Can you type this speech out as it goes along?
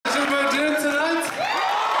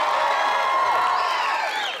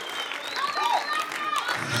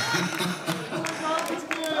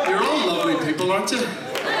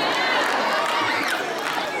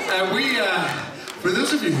For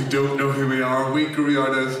those of you who don't know who we are, we grew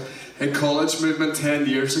out of a college movement 10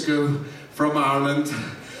 years ago from Ireland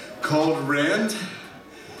called Rend.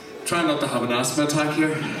 Try not to have an asthma attack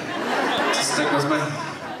here. Just stick with me.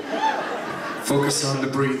 Focus on the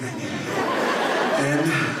breathing. In,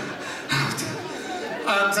 out.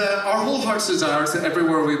 And our whole heart's desire is that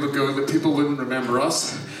everywhere we would go that people wouldn't remember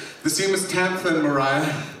us. The same as 10th and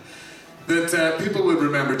Moriah. That people would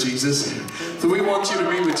remember Jesus. So we want you to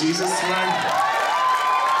meet with Jesus tonight.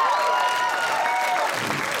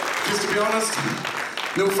 Because to be honest,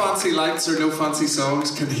 no fancy lights or no fancy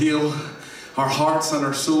songs can heal our hearts and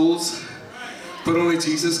our souls, but only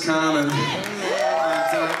Jesus can. And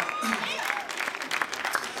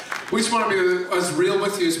we just want to be as real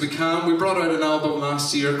with you as we can. We brought out an album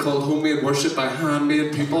last year called Homemade Worship by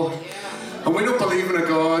Handmade People. And we don't believe in a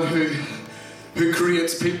God who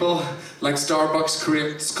creates people like Starbucks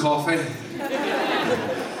creates coffee.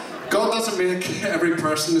 God doesn't make every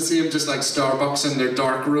person the same, just like Starbucks and their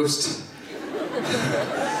dark roast.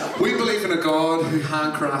 We believe in a God who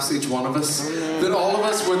handcrafts each one of us. That all of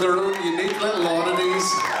us, with our own unique little oddities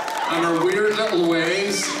and our weird little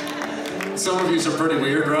ways. Some of you are pretty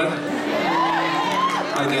weird, right?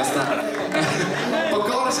 I guess that. But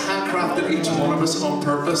God has handcrafted each one of us on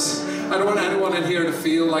purpose. I don't want anyone in here to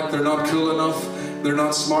feel like they're not cool enough, they're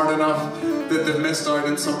not smart enough, that they've missed out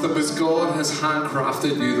on something, because God has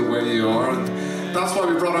handcrafted you the way you are. And that's why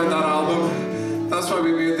we brought out that album. That's why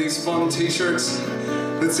we made these fun t-shirts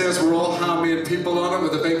that says we're all handmade people on it,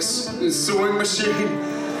 with a big sewing machine.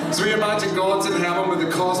 So we imagine God's in heaven with a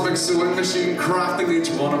cosmic sewing machine crafting each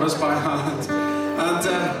one of us by hand. And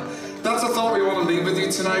that's a thought we want to leave with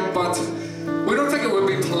you tonight, but we don't think it would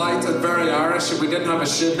be polite and very Irish if we didn't have a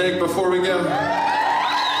shindig before we go.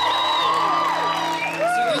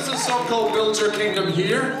 So this is a song called Build Your Kingdom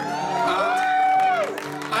Here.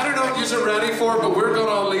 I don't know what you're ready for, but we're going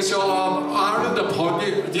to unleash all of Ireland upon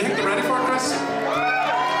you. Do you think they're ready for it, Chris?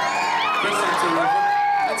 Chris, thanks for ready.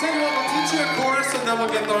 I'll tell you what, we'll teach you a chorus and then we'll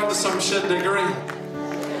get down to some shindiggery.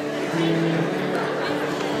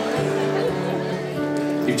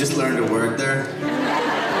 You just learned a word there.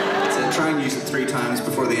 So try and use it 3 times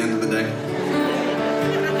before the end of the day.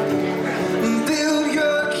 Build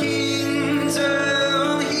your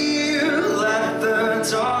kingdom here, let the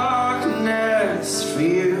darkness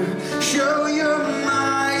fear. Show your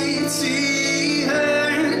mighty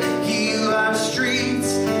hand, heal our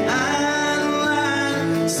streets and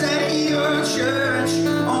land. Set your church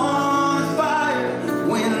on fire,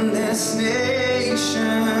 win this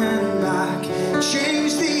nation back.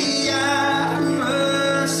 Change the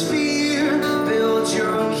atmosphere, build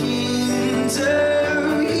your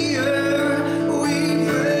kingdom here, we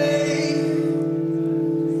pray.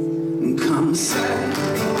 Come set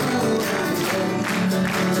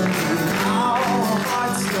our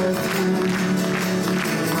hearts open,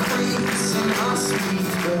 grace in us we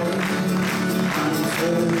pray,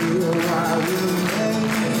 until I will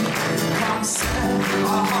reign. Come set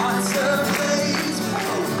our hearts ablaze,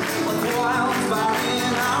 like wildfire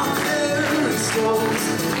in our very souls.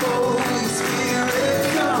 Holy Spirit,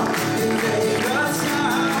 come invade us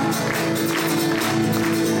now.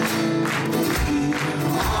 We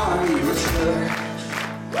are your church.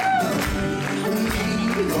 We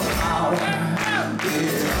need your power.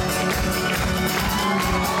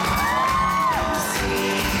 See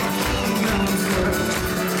your kingdom first.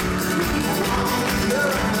 We want your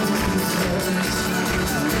answers.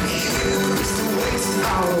 We used to waste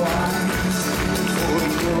our lives for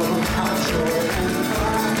your joy and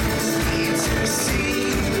prize. To see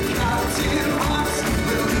the captive hearts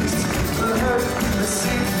released, the hurt, the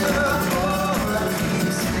sick, the poor at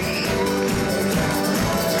peace.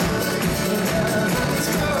 Let's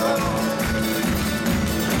go.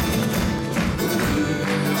 We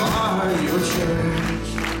are your church.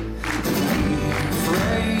 We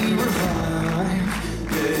pray, revive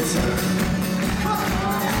this earth.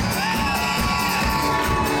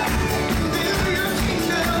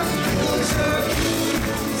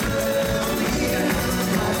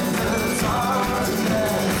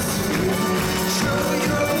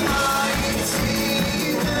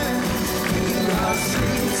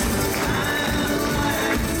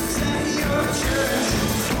 Church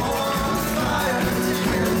on fire,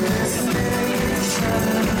 when this nation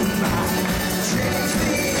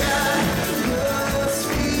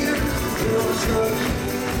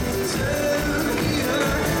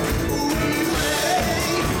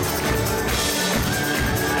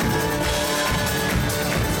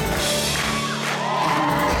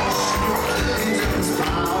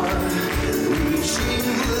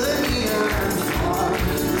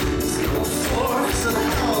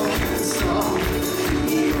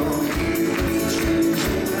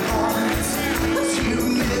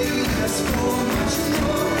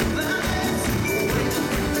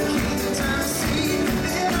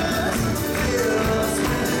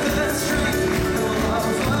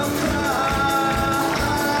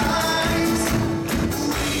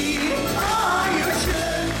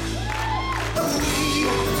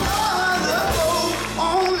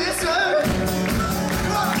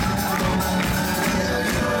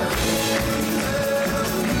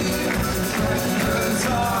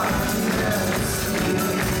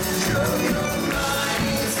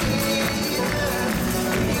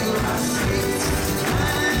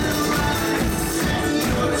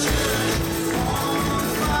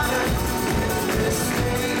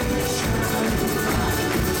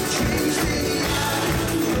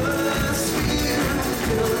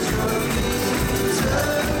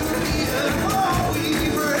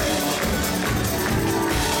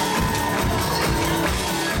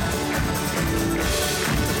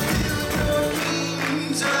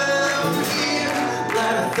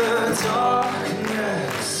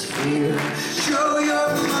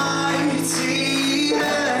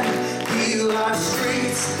our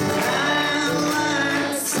streets and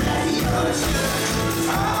let's say your church.